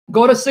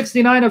Go to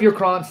 69 of your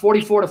Quran,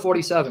 44 to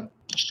 47.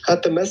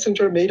 Had the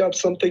messenger made up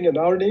something in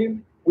our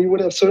name, we would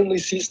have certainly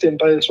seized him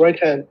by his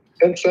right hand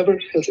and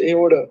severed his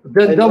aorta.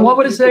 What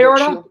would it say,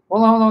 aorta?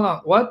 Hold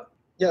on. What?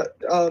 Yeah,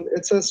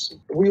 it says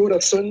we would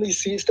have certainly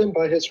seized him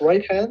by his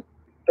right hand,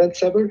 then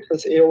severed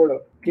his aorta.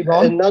 Keep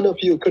on. And none of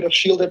you could have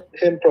shielded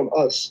him from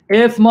us.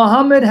 If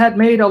Muhammad had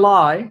made a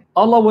lie,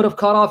 Allah would have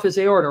cut off his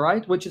aorta,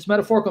 right? Which is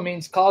metaphorical,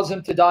 means cause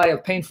him to die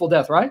of painful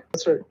death, right?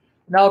 That's right.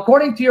 Now,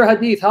 according to your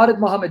hadith, how did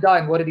Muhammad die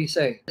and what did he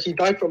say? He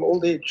died from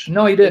old age.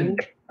 No, he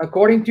didn't.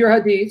 According to your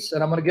hadiths,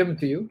 and I'm going to give them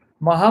to you,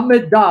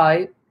 Muhammad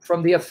died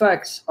from the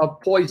effects of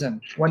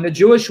poison. When the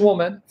Jewish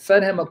woman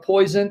fed him a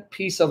poisoned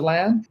piece of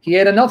lamb, he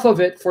ate enough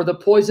of it for the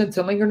poison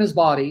to linger in his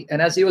body.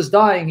 And as he was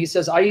dying, he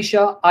says,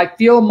 Aisha, I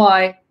feel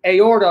my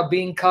aorta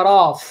being cut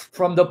off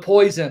from the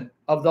poison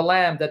of the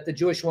lamb that the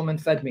Jewish woman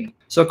fed me.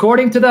 So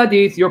according to the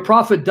hadith, your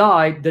prophet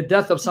died the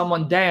death of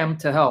someone damned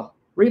to hell.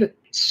 Read it.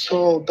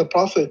 So the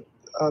prophet,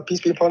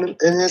 peace be upon him,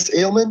 in his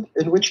ailment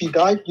in which he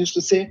died, used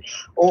to say,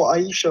 oh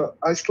Aisha,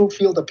 I still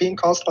feel the pain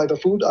caused by the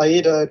food I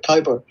ate at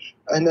Khyber.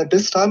 And at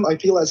this time, I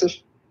feel as if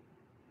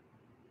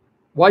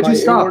Why'd you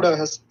stop?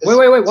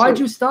 Wait. Why'd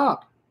you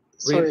stop?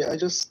 Sorry, I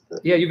just...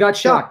 Yeah, you got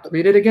shocked.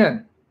 Read it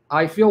again.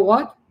 I feel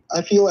what?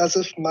 I feel as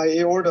if my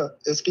aorta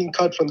is being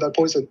cut from that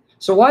poison.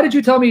 So why did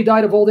you tell me he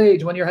died of old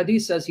age when your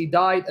hadith says he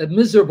died a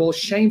miserable,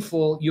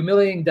 shameful,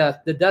 humiliating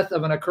death, the death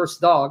of an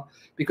accursed dog?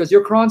 Because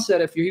your Quran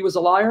said if he was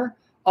a liar,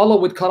 Allah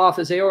would cut off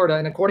his aorta,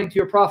 and according to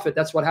your prophet,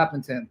 that's what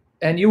happened to him.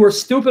 And you were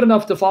stupid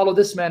enough to follow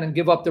this man and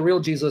give up the real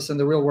Jesus and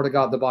the real word of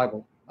God, the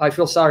Bible. I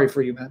feel sorry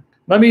for you, man.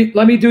 Let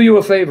me do you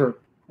a favor.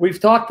 We've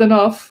talked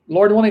enough.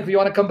 Lord willing, if you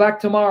want to come back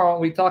tomorrow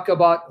and we talk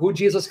about who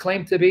Jesus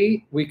claimed to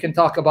be, we can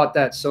talk about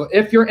that. So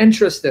if you're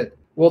interested,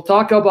 we'll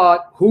talk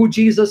about who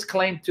Jesus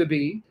claimed to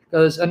be.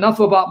 Because enough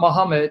about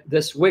Muhammad,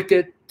 this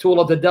wicked tool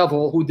of the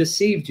devil who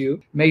deceived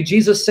you. May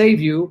Jesus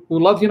save you, who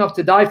loved you enough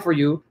to die for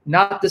you,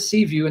 not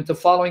deceive you into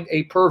following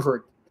a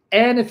pervert.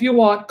 And if you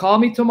want, call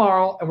me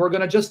tomorrow and we're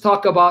going to just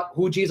talk about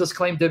who Jesus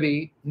claimed to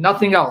be,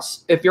 nothing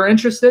else. If you're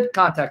interested,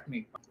 contact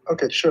me.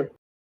 Okay, sure.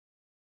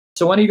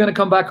 So when are you going to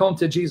come back home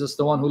to Jesus,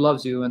 the one who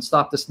loves you, and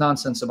stop this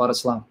nonsense about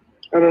Islam?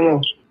 I don't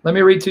know. Let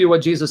me read to you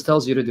what Jesus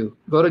tells you to do.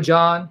 Go to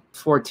John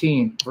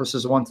 14,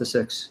 verses 1 to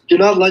 6. Do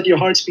not let your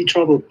hearts be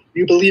troubled.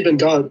 You believe in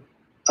God.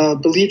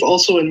 Believe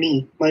also in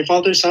me. My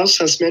Father's house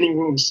has many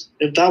rooms.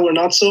 If that were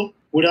not so,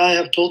 would I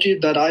have told you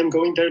that I am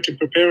going there to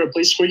prepare a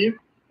place for you?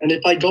 And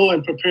if I go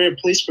and prepare a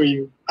place for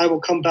you, I will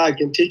come back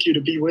and take you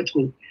to be with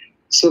me,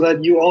 so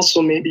that you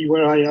also may be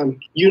where I am.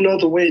 You know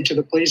the way to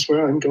the place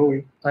where I'm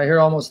going. I hear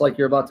almost like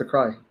you're about to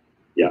cry.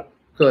 Yeah.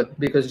 Good,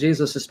 because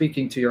Jesus is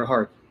speaking to your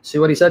heart. See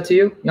what he said to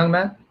you, young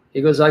man?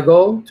 He goes, I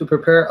go to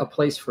prepare a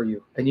place for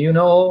you, and you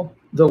know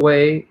the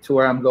way to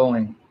where I'm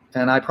going.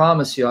 And I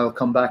promise you, I'll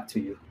come back to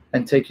you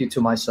and take you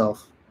to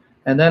myself.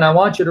 And then I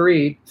want you to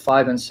read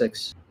 5 and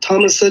 6.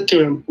 Thomas said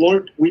to him,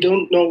 Lord, we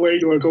don't know where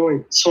you are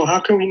going, so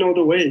how can we know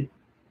the way?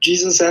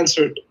 Jesus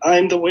answered, I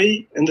am the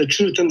way and the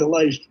truth and the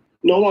life.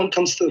 No one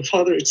comes to the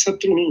Father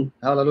except through me.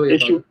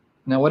 Hallelujah.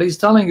 Now what he's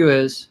telling you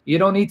is, you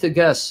don't need to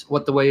guess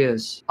what the way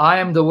is. I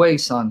am the way,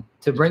 son,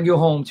 to bring you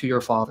home to your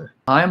Father.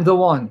 I am the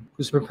one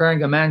who's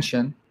preparing a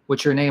mansion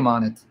with your name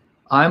on it.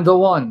 I am the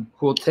one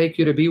who will take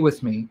you to be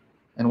with me.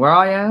 And where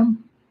I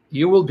am,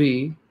 you will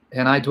be,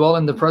 and I dwell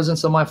in the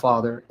presence of my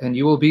Father, and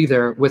you will be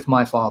there with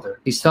my Father.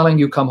 He's telling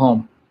you, come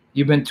home.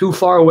 You've been too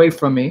far away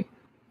from me.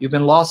 You've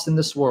been lost in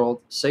this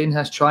world. Satan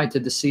has tried to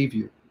deceive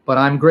you. But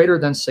I'm greater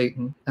than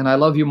Satan, and I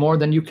love you more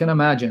than you can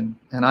imagine.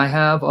 And I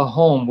have a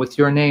home with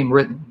your name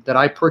written that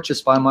I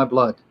purchased by my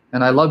blood.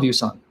 And I love you,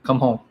 son. Come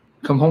home.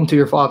 Come home to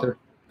your Father.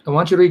 I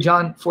want you to read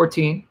John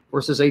 14,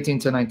 verses 18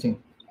 to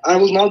 19. I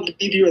will not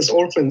leave you as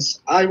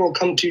orphans. I will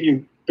come to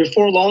you.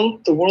 Before long,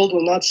 the world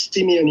will not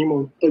see me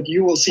anymore, but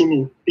you will see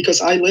me.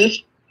 Because I live,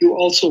 you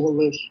also will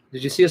live.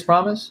 Did you see his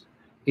promise?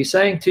 He's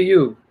saying to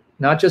you,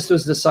 not just to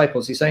his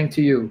disciples, he's saying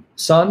to you,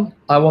 son,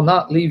 I will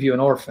not leave you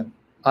an orphan.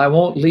 I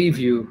won't leave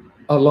you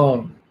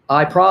alone.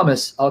 I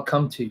promise I'll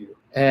come to you.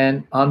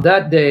 And on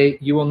that day,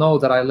 you will know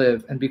that I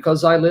live. And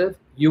because I live,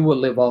 you will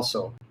live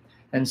also.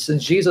 And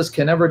since Jesus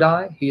can never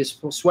die, he is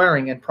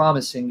swearing and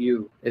promising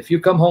you, if you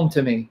come home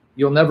to me,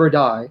 you'll never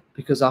die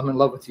because I'm in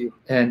love with you.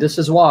 And this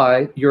is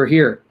why you're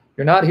here.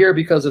 You're not here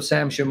because of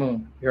Sam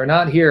Shamoun. You're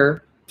not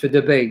here to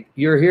debate.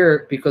 You're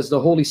here because the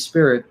Holy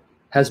Spirit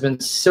has been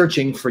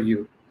searching for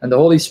you. And the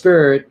Holy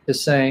Spirit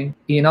is saying,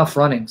 enough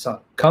running, son.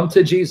 Come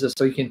to Jesus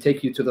so he can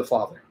take you to the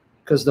Father.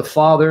 Because the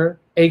Father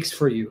aches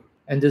for you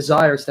and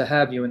desires to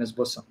have you in his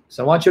bosom.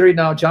 So I want you to read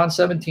now John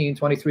 17,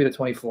 23 to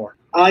 24.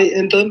 I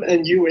in them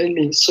and you in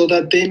me, so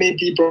that they may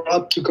be brought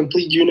up to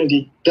complete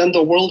unity. Then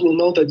the world will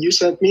know that you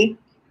sent me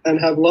and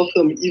have loved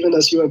them even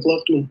as you have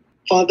loved me.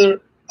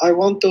 Father, I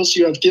want those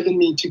you have given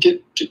me to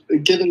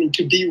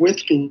be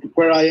with me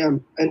where I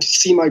am and to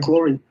see my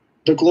glory,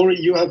 the glory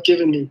you have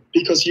given me,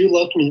 because you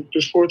loved me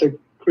before the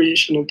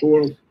creation of the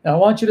world. Now I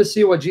want you to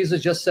see what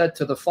Jesus just said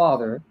to the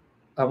Father.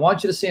 I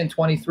want you to see in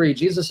 23,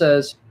 Jesus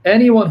says,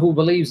 anyone who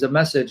believes the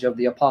message of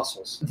the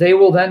apostles, they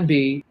will then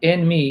be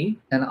in me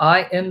and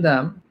I in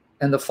them,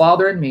 and the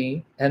Father in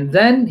me. And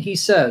then he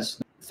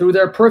says, through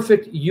their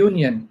perfect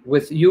union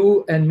with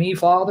you and me,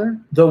 Father,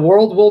 the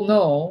world will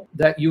know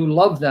that you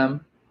love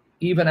them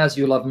even as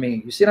you love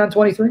me. You see that in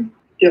 23?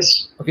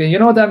 Yes. Okay, you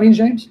know what that means,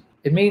 James?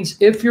 It means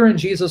if you're in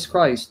Jesus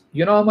Christ,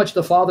 you know how much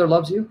the Father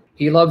loves you?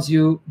 He loves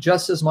you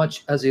just as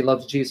much as he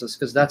loves Jesus,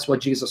 because that's what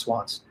Jesus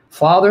wants.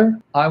 Father,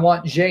 I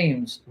want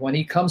James, when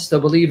he comes to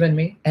believe in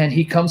me and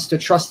he comes to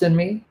trust in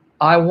me,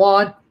 I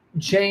want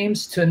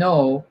James to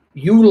know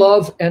you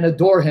love and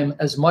adore him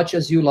as much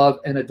as you love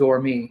and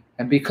adore me.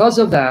 And because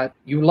of that,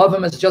 you love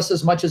him just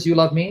as much as you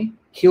love me.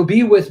 He'll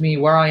be with me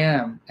where I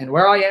am. And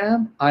where I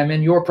am, I'm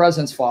in your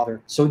presence,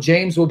 Father. So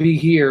James will be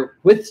here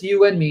with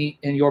you and me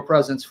in your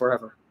presence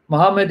forever.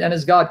 Muhammad and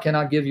his God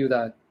cannot give you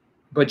that,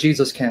 but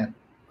Jesus can.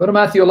 Go to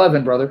Matthew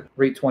 11, brother.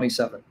 Read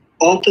 27.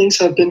 All things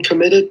have been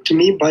committed to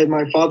me by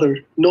my Father.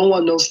 No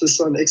one knows the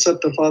Son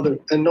except the Father,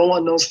 and no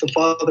one knows the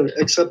Father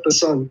except the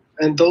Son,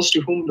 and those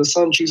to whom the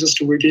Son chooses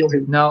to reveal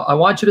him. Now, I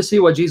want you to see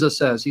what Jesus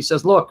says. He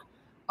says, look,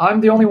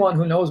 I'm the only one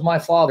who knows my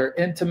Father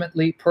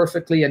intimately,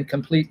 perfectly, and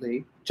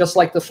completely, just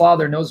like the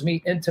Father knows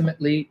me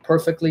intimately,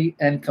 perfectly,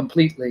 and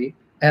completely,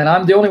 and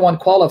I'm the only one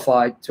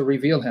qualified to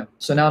reveal him.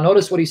 So now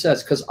notice what he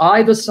says, because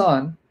I, the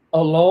Son,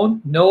 alone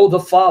know the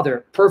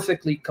Father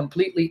perfectly,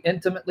 completely,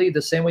 intimately,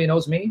 the same way he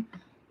knows me.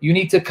 You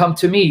need to come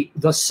to me,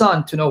 the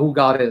Son, to know who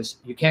God is.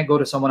 You can't go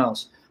to someone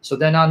else. So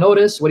then now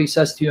notice what he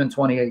says to you in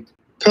 28.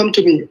 Come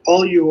to me,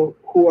 all you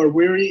who are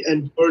weary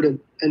and burdened,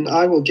 and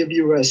I will give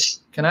you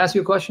rest. Can I ask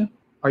you a question?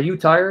 Are you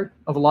tired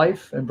of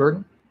life and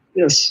burden?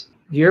 Yes.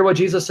 You hear what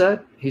Jesus said?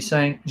 He's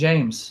saying,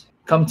 James,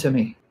 come to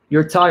me.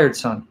 You're tired,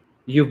 son.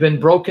 You've been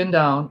broken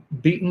down,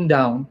 beaten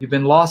down. You've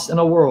been lost in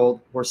a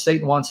world where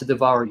Satan wants to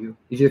devour you.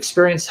 You've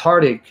experienced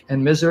heartache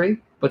and misery.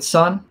 But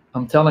son,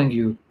 I'm telling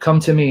you, come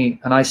to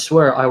me, and I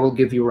swear I will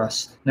give you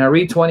rest. Now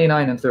read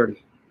 29 and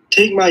 30.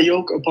 Take my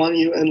yoke upon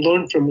you and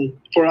learn from me,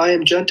 for I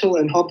am gentle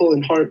and humble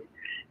in heart,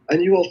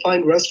 and you will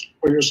find rest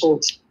for your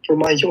souls. For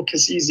my yoke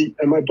is easy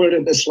and my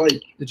burden is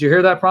light. Did you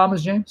hear that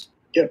promise, James?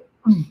 Yeah.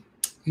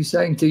 He's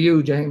saying to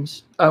you,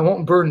 James, I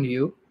won't burden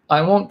you.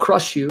 I won't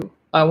crush you.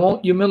 I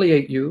won't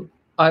humiliate you.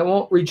 I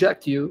won't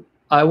reject you.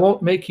 I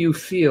won't make you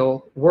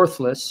feel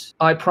worthless.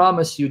 I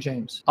promise you,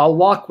 James, I'll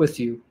walk with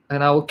you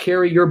and I will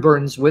carry your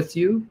burdens with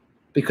you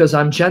because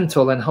I'm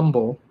gentle and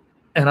humble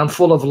and I'm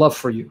full of love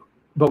for you.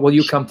 But will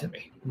you come to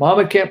me?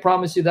 Muhammad can't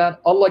promise you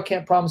that. Allah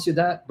can't promise you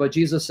that. But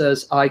Jesus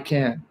says, I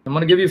can. I'm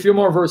going to give you a few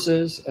more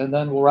verses and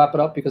then we'll wrap it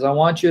up because I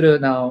want you to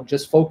now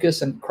just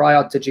focus and cry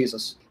out to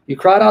Jesus. You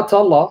cried out to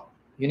Allah.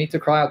 You need to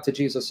cry out to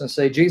Jesus and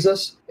say,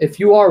 Jesus, if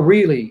you are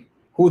really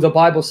who the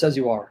Bible says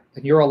you are,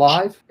 and you're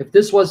alive, if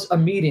this was a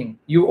meeting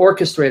you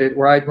orchestrated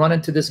where I'd run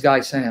into this guy,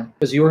 Sam,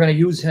 because you were going to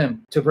use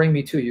him to bring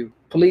me to you,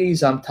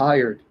 please, I'm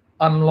tired,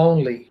 I'm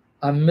lonely,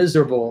 I'm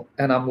miserable,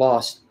 and I'm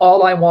lost.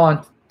 All I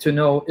want to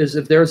know is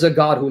if there's a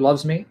God who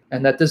loves me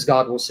and that this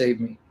God will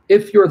save me.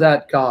 If you're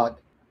that God,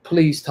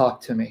 please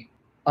talk to me.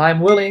 I'm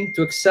willing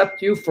to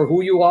accept you for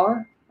who you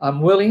are.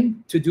 I'm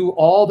willing to do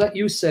all that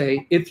you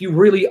say if you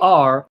really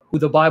are who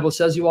the Bible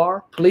says you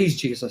are. Please,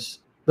 Jesus.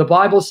 The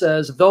Bible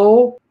says,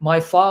 though my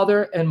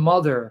father and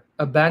mother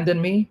abandon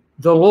me,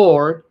 the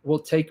Lord will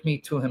take me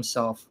to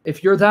himself.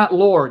 If you're that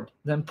Lord,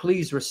 then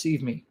please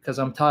receive me because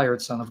I'm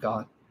tired, Son of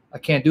God. I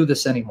can't do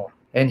this anymore.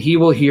 And he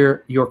will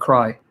hear your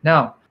cry.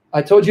 Now,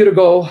 I told you to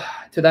go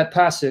to that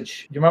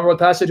passage. Do you remember what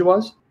passage it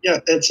was? Yeah,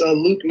 it's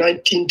Luke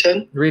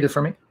 19:10. Read it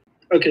for me.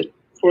 Okay.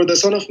 For the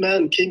Son of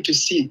Man came to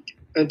seek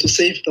and to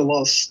save the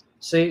lost.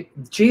 See,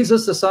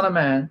 Jesus, the Son of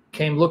Man,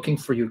 came looking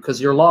for you because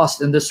you're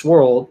lost in this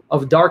world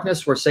of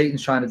darkness where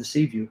Satan's trying to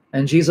deceive you.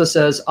 And Jesus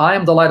says, I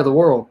am the light of the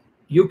world.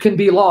 You can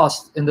be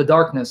lost in the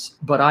darkness,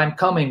 but I'm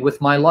coming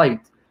with my light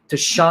to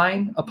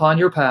shine upon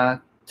your path,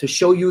 to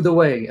show you the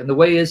way. And the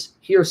way is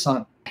here,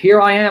 son. Here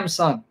I am,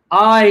 son.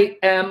 I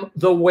am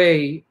the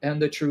way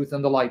and the truth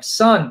and the life.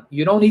 Son,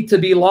 you don't need to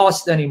be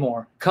lost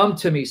anymore. Come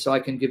to me so I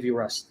can give you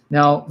rest.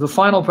 Now, the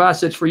final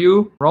passage for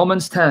you,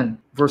 Romans 10,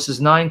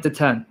 verses 9 to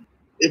 10.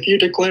 If you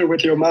declare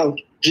with your mouth,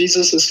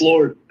 Jesus is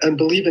Lord, and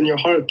believe in your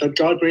heart that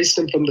God raised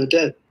him from the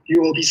dead,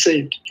 you will be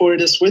saved. For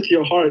it is with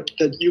your heart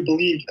that you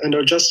believe and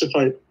are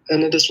justified,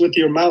 and it is with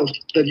your mouth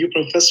that you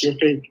profess your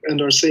faith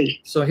and are saved.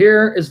 So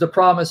here is the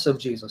promise of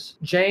Jesus.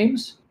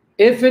 James,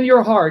 if in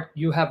your heart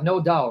you have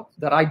no doubt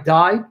that I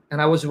died and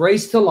I was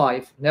raised to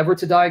life, never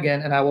to die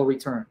again, and I will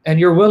return, and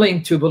you're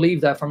willing to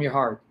believe that from your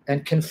heart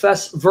and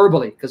confess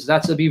verbally, because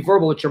that's to be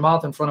verbal with your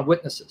mouth in front of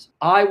witnesses,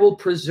 I will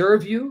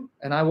preserve you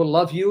and I will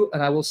love you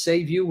and I will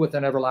save you with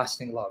an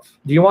everlasting love.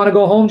 Do you want to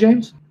go home,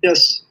 James?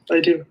 Yes, I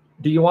do.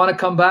 Do you want to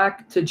come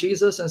back to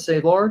Jesus and say,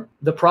 Lord,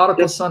 the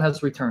prodigal son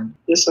has returned?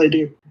 Yes, I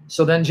do.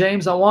 So then,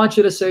 James, I want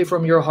you to say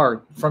from your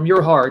heart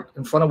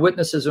in front of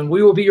witnesses, and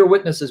we will be your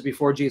witnesses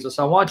before Jesus.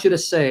 I want you to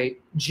say,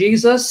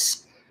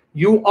 Jesus,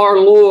 you are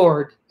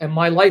Lord, and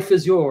my life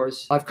is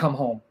yours. I've come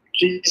home.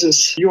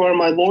 Jesus, you are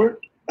my Lord,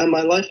 and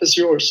my life is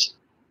yours,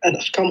 and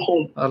I've come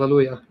home.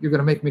 Hallelujah. You're going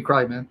to make me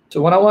cry, man.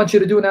 So what I want you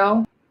to do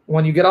now,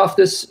 when you get off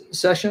this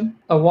session,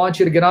 I want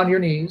you to get on your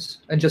knees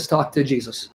and just talk to Jesus.